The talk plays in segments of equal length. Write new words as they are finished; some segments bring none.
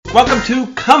Welcome to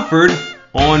Comfort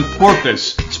on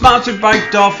Porpoise, sponsored by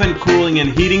Dolphin Cooling and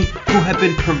Heating, who have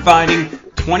been providing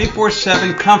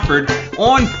 24/7 comfort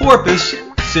on Porpoise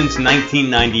since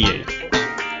 1998.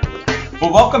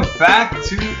 Well, welcome back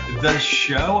to the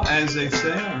show. As they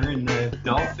say, we're in the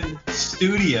Dolphin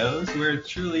Studios, where it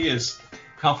truly is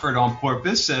Comfort on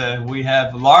Porpoise. We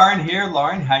have Lauren here.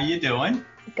 Lauren, how you doing?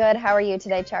 Good. How are you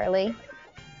today, Charlie?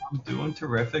 I'm doing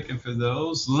terrific. And for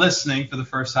those listening for the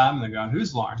first time, and they're going,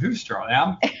 who's Lauren? Who's Charlie?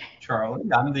 I'm Charlie.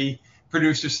 I'm the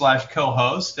producer /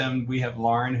 co-host. And we have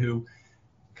Lauren, who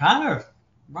kind of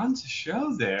runs the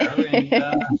show there.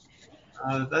 And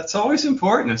that's always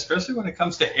important, especially when it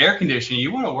comes to air conditioning.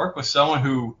 You want to work with someone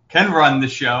who can run the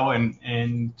show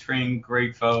and train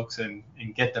great folks and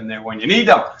get them there when you need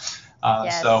them.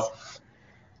 Yes.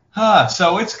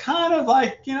 So it's kind of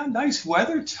like, nice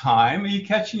weather time. Are you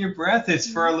catching your breath? It's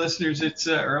for our listeners. It's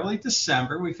early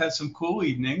December. We've had some cool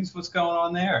evenings. What's going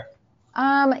on there?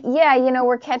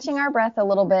 We're catching our breath a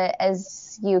little bit.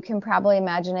 As you can probably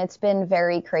imagine, it's been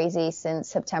very crazy since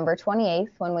September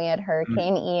 28th when we had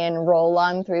Hurricane Ian roll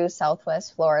on through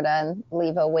Southwest Florida and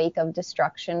leave a wake of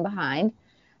destruction behind.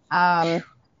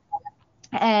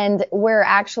 And we're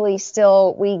actually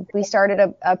still, we started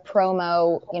a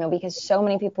promo, because so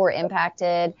many people were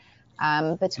impacted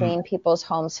between people's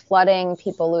homes flooding,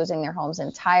 people losing their homes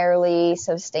entirely,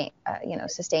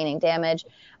 sustaining damage.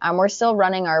 We're still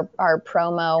running our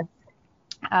promo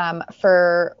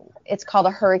it's called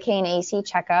a Hurricane AC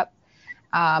Checkup.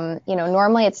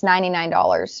 Normally it's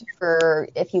 $99 for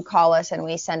if you call us and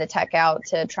we send a tech out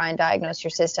to try and diagnose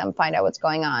your system, find out what's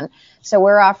going on. So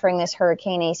we're offering this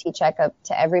Hurricane AC Checkup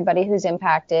to everybody who's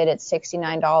impacted. It's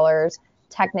 $69.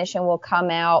 Technician will come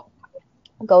out,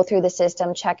 go through the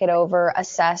system, check it over,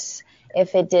 assess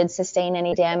if it did sustain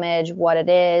any damage, what it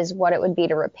is, what it would be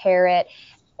to repair it,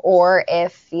 or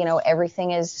if,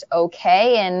 everything is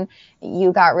okay and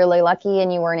you got really lucky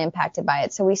and you weren't impacted by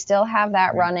it. So we still have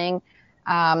that running.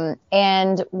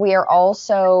 And we are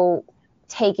also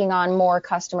taking on more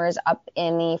customers up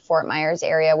in the Fort Myers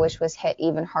area, which was hit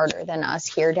even harder than us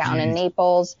here down in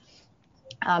Naples,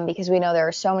 because we know there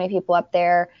are so many people up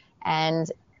there. And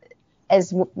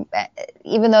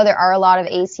even though there are a lot of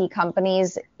AC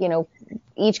companies,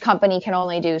 each company can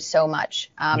only do so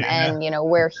much. And,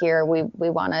 we're here, we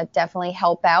want to definitely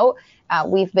help out.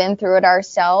 We've been through it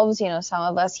ourselves. Some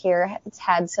of us here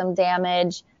had some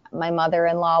damage. My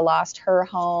mother-in-law lost her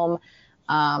home.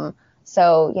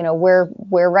 So,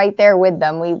 we're right there with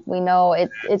them. We know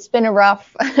it's been a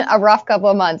rough couple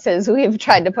of months as we've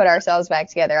tried to put ourselves back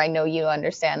together. I know you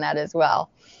understand that as well.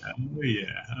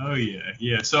 Oh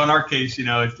yeah. So in our case,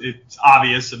 it's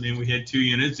obvious. I mean, we had 2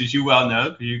 units, as you well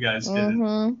know. You guys did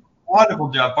a wonderful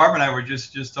job. Barb and I were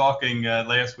just talking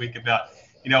last week about,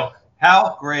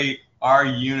 how great our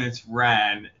units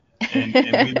ran. And we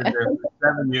lived there for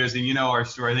 7 years, and our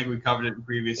story. I think we covered it in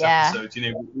previous episodes.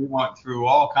 We went through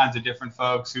all kinds of different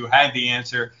folks who had the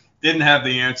answer, didn't have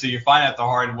the answer. You find out the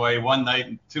hard way. One night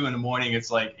at 2 a.m,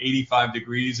 it's like 85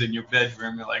 degrees in your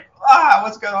bedroom. You're like,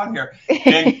 what's going on here?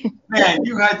 And man,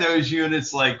 you had those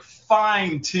units like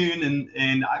fine-tuned,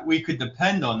 and we could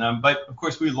depend on them. But of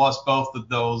course, we lost both of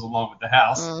those along with the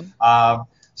house.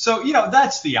 So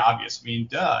that's the obvious. I mean,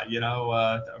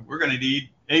 we're going to need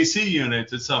AC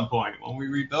units at some point when we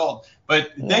rebuild.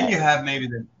 But then you have maybe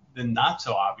the not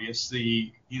so obvious.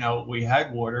 We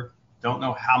had water. Don't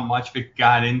know how much of it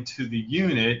got into the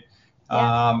unit.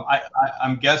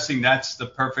 I'm guessing that's the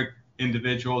perfect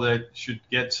individual that should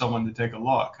get someone to take a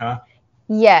look, huh?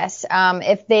 Yes.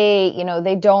 If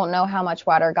they don't know how much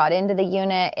water got into the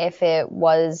unit, if it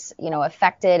was,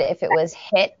 affected, if it was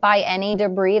hit by any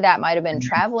debris that might have been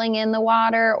traveling in the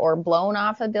water or blown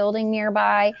off a building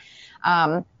nearby.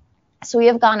 So we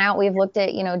have gone out, we've looked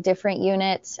at, different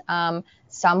units.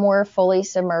 Some were fully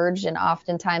submerged, and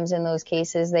oftentimes in those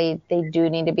cases, they do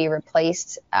need to be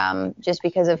replaced just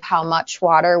because of how much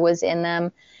water was in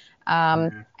them.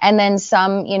 And then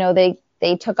some,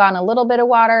 they took on a little bit of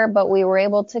water, but we were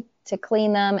able to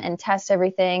clean them and test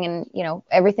everything, and,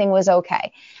 everything was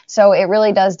okay. So it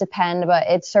really does depend, but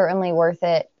it's certainly worth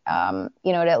it, to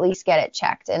at least get it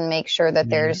checked and make sure that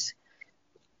there's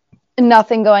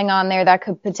nothing going on there that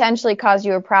could potentially cause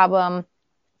you a problem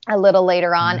a little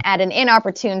later on at an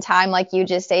inopportune time, like you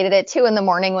just stated, at 2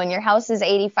 a.m. when your house is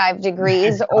 85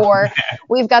 degrees, or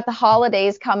we've got the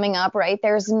holidays coming up, right?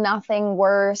 There's nothing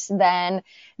worse than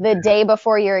the day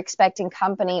before you're expecting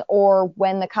company, or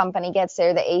when the company gets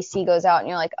there, the AC goes out and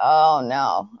you're like, oh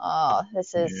no,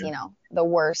 this is, the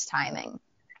worst timing.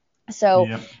 So,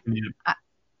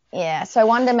 so I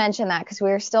wanted to mention that because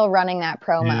we're still running that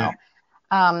promo.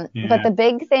 But the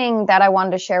big thing that I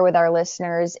wanted to share with our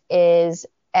listeners is,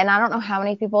 and I don't know how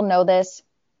many people know this,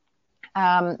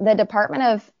 the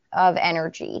Department of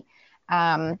Energy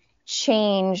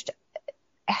changed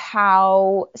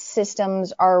how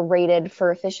systems are rated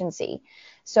for efficiency.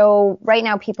 So right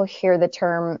now people hear the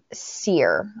term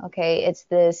SEER, okay? It's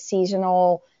the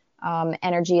Seasonal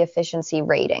Energy Efficiency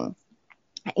Rating.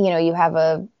 You have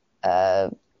a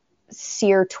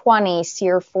SEER 20,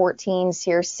 SEER 14,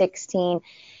 SEER 16.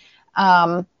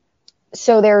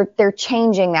 So they're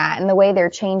changing that, and the way they're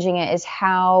changing it is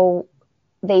how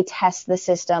they test the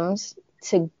systems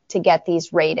to get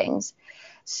these ratings.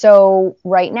 So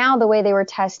right now, the way they were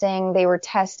testing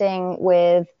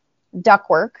with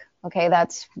ductwork. Okay,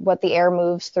 that's what the air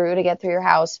moves through to get through your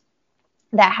house.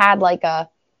 That had like a,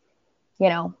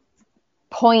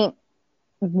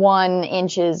 0.1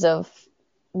 inches of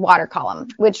water column,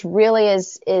 which really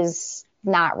is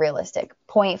not realistic.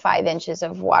 0.5 inches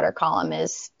of water column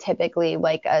is typically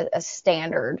like a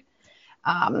standard.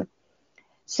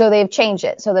 So they've changed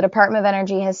it. So the Department of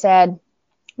Energy has said,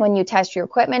 when you test your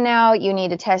equipment now, you need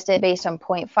to test it based on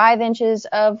 0.5 inches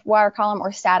of water column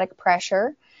or static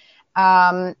pressure.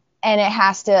 And it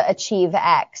has to achieve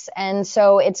X. And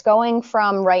so it's going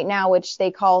from right now, which they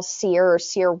call SEER or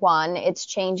SEER 1, it's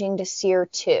changing to SEER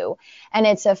 2. And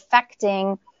it's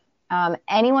affecting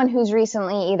anyone who's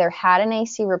recently either had an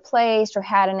AC replaced or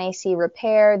had an AC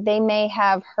repaired. They may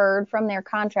have heard from their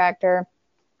contractor,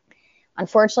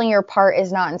 unfortunately, your part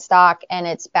is not in stock and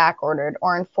it's back ordered,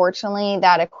 or unfortunately,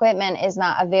 that equipment is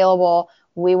not available.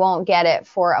 We won't get it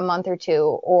for a month or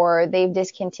two, or they've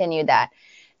discontinued that.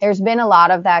 There's been a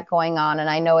lot of that going on, and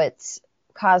I know it's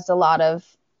caused a lot of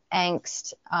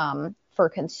angst for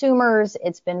consumers.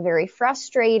 It's been very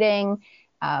frustrating.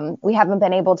 We haven't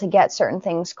been able to get certain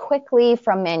things quickly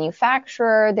from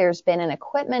manufacturer. There's been an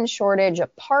equipment shortage, a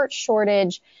part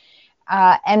shortage.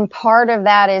 And part of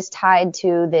that is tied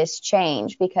to this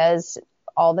change because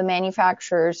all the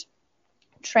manufacturers,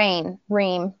 Trane,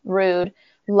 Rheem, Ruud,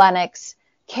 Lennox,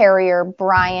 Carrier,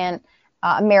 Bryant,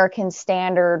 American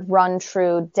Standard, Run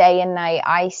True, Day and Night,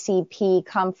 ICP,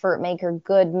 Comfort Maker,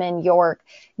 Goodman, York,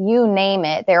 you name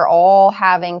it, they're all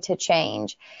having to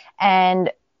change.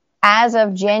 And as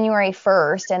of January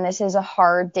 1st, and this is a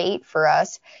hard date for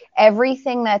us,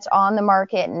 everything that's on the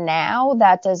market now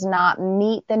that does not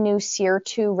meet the new SEER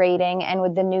 2 rating, and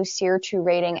with the new SEER 2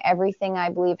 rating, everything I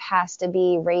believe has to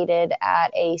be rated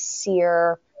at a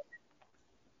SEER,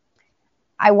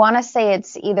 I want to say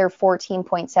it's either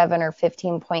 14.7 or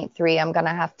 15.3. I'm going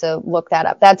to have to look that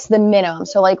up. That's the minimum.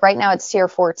 So like right now it's SEER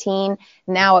 14.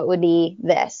 Now it would be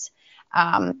this.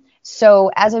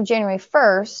 So as of January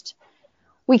 1st,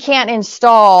 we can't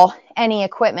install any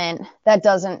equipment that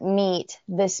doesn't meet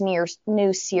this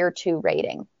new SEER 2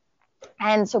 rating.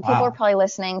 And so people are probably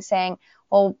listening saying,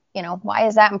 well, why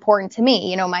is that important to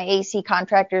me? My AC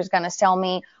contractor is going to sell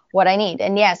me what I need.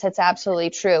 And yes, it's absolutely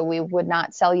true. We would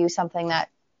not sell you something that,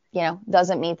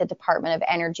 doesn't meet the Department of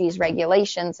Energy's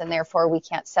regulations, and therefore we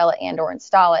can't sell it and or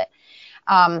install it.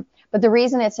 But the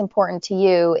reason it's important to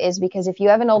you is because if you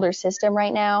have an older system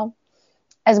right now,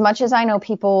 as much as I know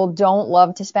people don't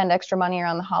love to spend extra money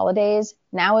around the holidays,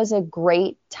 now is a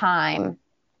great time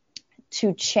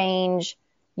to change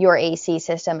your AC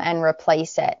system and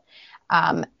replace it.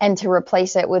 And to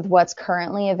replace it with what's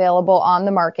currently available on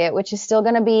the market, which is still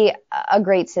going to be a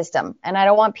great system. And I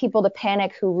don't want people to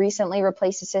panic who recently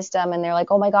replaced a system and they're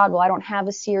like, oh my God, well, I don't have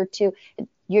a SEER 2.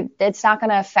 It's not going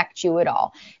to affect you at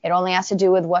all. It only has to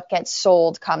do with what gets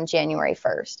sold come January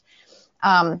 1st.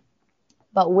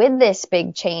 But with this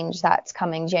big change that's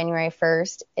coming January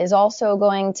 1st is also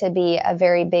going to be a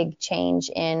very big change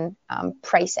in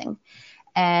pricing.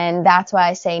 And that's why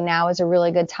I say now is a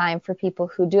really good time for people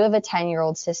who do have a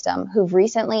 10-year-old system, who've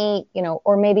recently,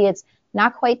 or maybe it's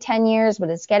not quite 10 years, but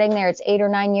it's getting there. It's 8 or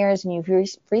 9 years, and you've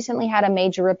recently had a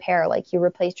major repair, like you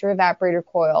replaced your evaporator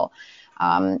coil.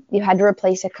 You had to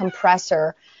replace a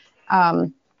compressor.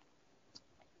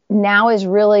 Now is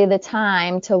really the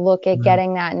time to look at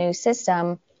getting that new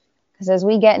system, because as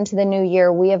we get into the new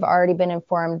year, we have already been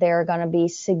informed there are going to be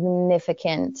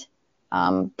significant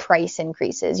price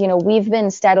increases. We've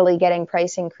been steadily getting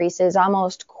price increases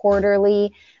almost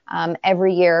quarterly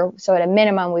every year. So at a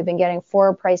minimum, we've been getting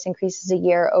 4 price increases a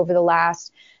year over the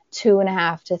last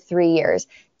 2.5 to 3 years.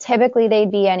 Typically,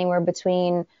 they'd be anywhere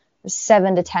between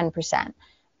 7 to 10%.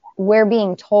 We're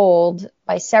being told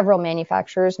by several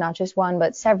manufacturers, not just one,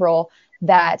 but several,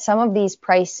 that some of these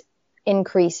price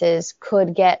increases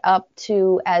could get up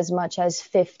to as much as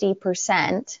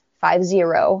 50%,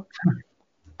 50,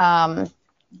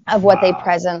 of what they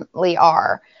presently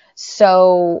are.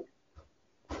 So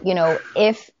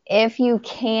if you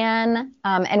can,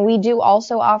 and we do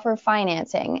also offer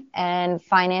financing, and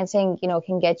financing,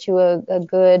 can get you a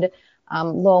good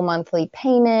low monthly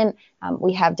payment.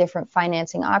 We have different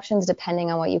financing options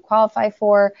depending on what you qualify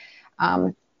for.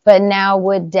 But now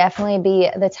would definitely be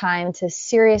the time to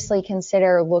seriously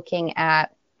consider looking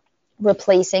at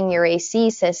replacing your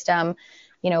AC system,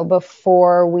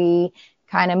 before we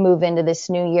kind of move into this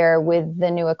new year with the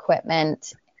new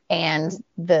equipment and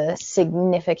the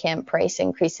significant price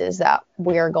increases that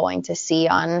we're going to see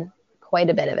on quite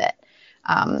a bit of it.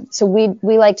 So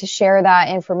we like to share that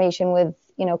information with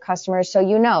customers, so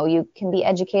you can be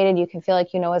educated, you can feel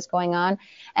like you know what's going on.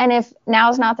 And if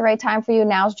now's not the right time for you,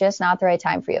 now's just not the right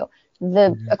time for you.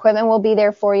 The equipment will be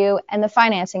there for you, and the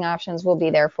financing options will be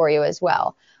there for you as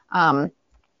well.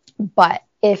 But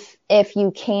if you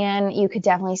can, you could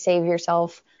definitely save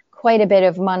yourself quite a bit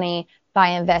of money by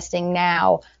investing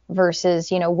now versus,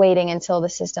 waiting until the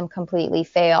system completely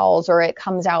fails or it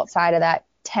comes outside of that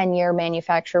 10-year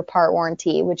manufacturer part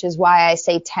warranty, which is why I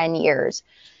say 10 years.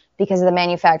 Because of the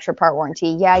manufacturer part warranty.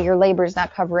 Yeah, your labor is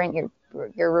not covering,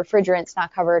 your refrigerant's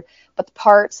not covered, but the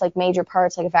parts, like major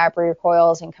parts like evaporator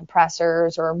coils and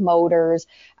compressors or motors,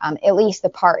 at least the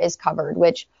part is covered,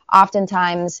 which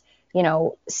oftentimes,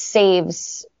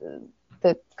 saves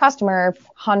the customer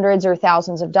hundreds or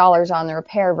thousands of dollars on the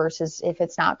repair versus if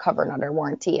it's not covered under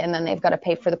warranty. And then they've got to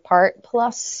pay for the part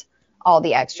plus all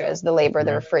the extras, the labor,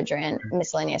 the refrigerant,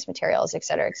 miscellaneous materials, et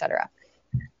cetera, et cetera.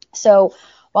 So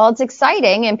while it's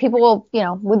exciting and people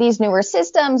will, with these newer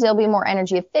systems, they'll be more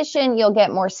energy efficient. You'll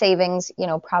get more savings,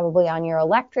 probably on your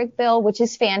electric bill, which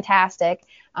is fantastic.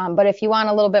 But if you want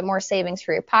a little bit more savings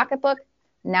for your pocketbook,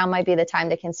 now might be the time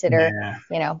to consider,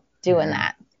 doing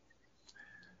that.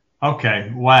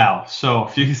 Okay. Wow. So a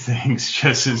few things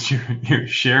just as you're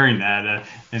sharing that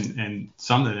and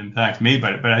some that impact me,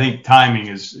 but I think timing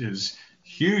is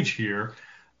huge here.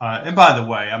 And by the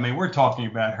way, we're talking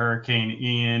about Hurricane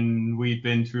Ian. We've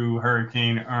been through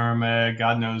Hurricane Irma.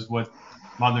 God knows what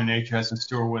Mother Nature has in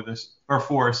store with us or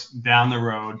for us down the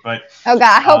road. But oh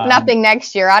God, I hope nothing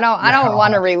next year. I don't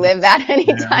want to relive that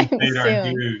anytime soon.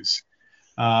 Our dues.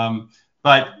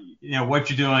 But what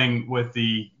you're doing with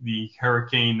the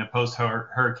hurricane, the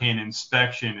post-hurricane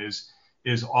inspection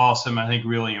is awesome. I think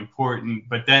really important.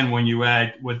 But then when you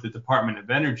add what the Department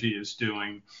of Energy is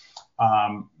doing.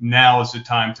 Now is the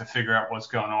time to figure out what's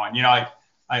going on.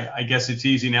 I guess it's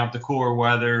easy now with the cooler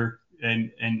weather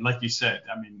and like you said,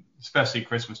 especially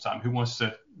Christmas time, who wants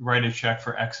to write a check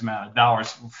for X amount of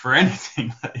dollars for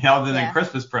anything other than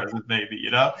Christmas present maybe,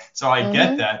 So I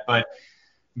get that, but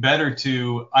better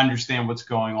to understand what's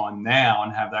going on now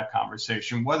and have that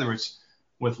conversation, whether it's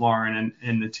with Lauren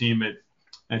and the team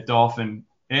at Dolphin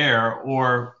Air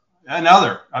or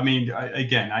another.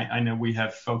 I know we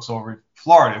have folks over in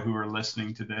Florida who are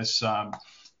listening to this,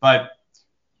 but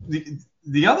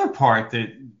the other part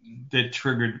that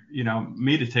triggered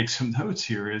me to take some notes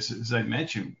here is, as I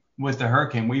mentioned, with the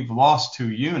hurricane, we've lost 2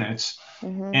 units,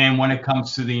 and when it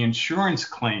comes to the insurance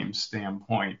claims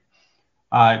standpoint,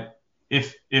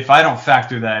 if I don't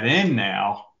factor that in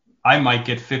now, I might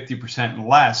get 50%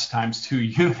 less times 2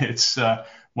 units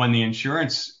when the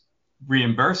insurance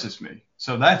reimburses me.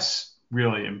 So that's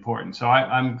really important. So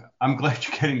I'm glad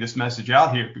you're getting this message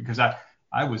out here because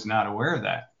I was not aware of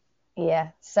that. Yeah.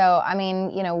 So,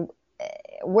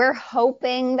 we're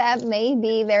hoping that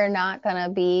maybe they're not going to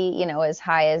be, as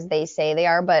high as they say they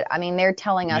are. But they're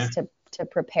telling us to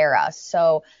prepare us.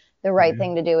 So the right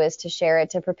thing to do is to share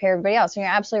it to prepare everybody else. And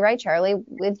you're absolutely right, Charlie.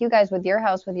 With you guys, with your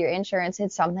house, with your insurance,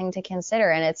 it's something to consider.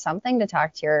 And it's something to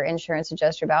talk to your insurance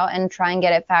adjuster about and try and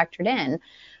get it factored in.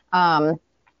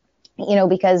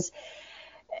 Because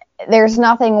there's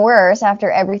nothing worse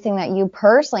after everything that you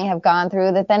personally have gone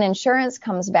through that then insurance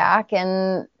comes back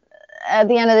and at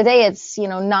the end of the day, it's,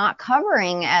 not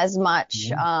covering as much,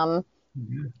 and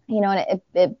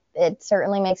it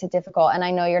certainly makes it difficult. And I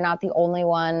know you're not the only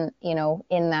one,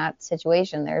 in that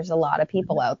situation. There's a lot of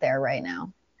people out there right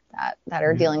now that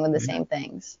are dealing with the same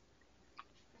things.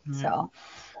 So.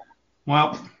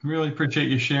 Well, really appreciate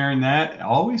you sharing that.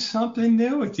 Always something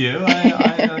new with you.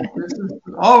 This is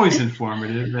always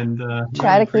informative and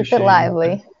try to keep it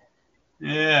lively.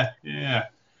 Yeah.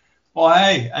 Well,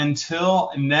 hey,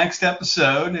 until next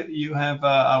episode, you have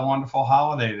a wonderful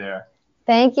holiday there.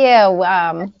 Thank you.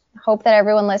 Hope that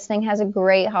everyone listening has a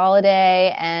great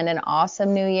holiday and an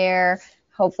awesome new year.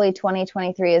 Hopefully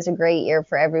 2023 is a great year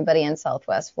for everybody in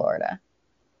Southwest Florida.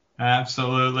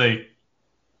 Absolutely.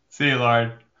 See you,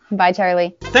 Lauren. Bye,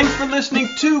 Charlie. Thanks for listening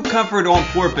to Comfort on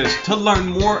Porpoise. To learn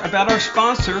more about our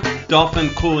sponsor, Dolphin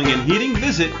Cooling and Heating,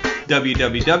 visit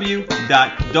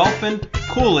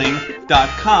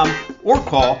www.dolphincooling.com or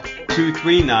call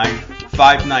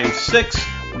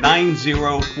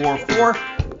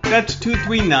 239-596-9044. That's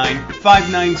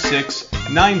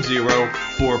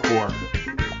 239-596-9044.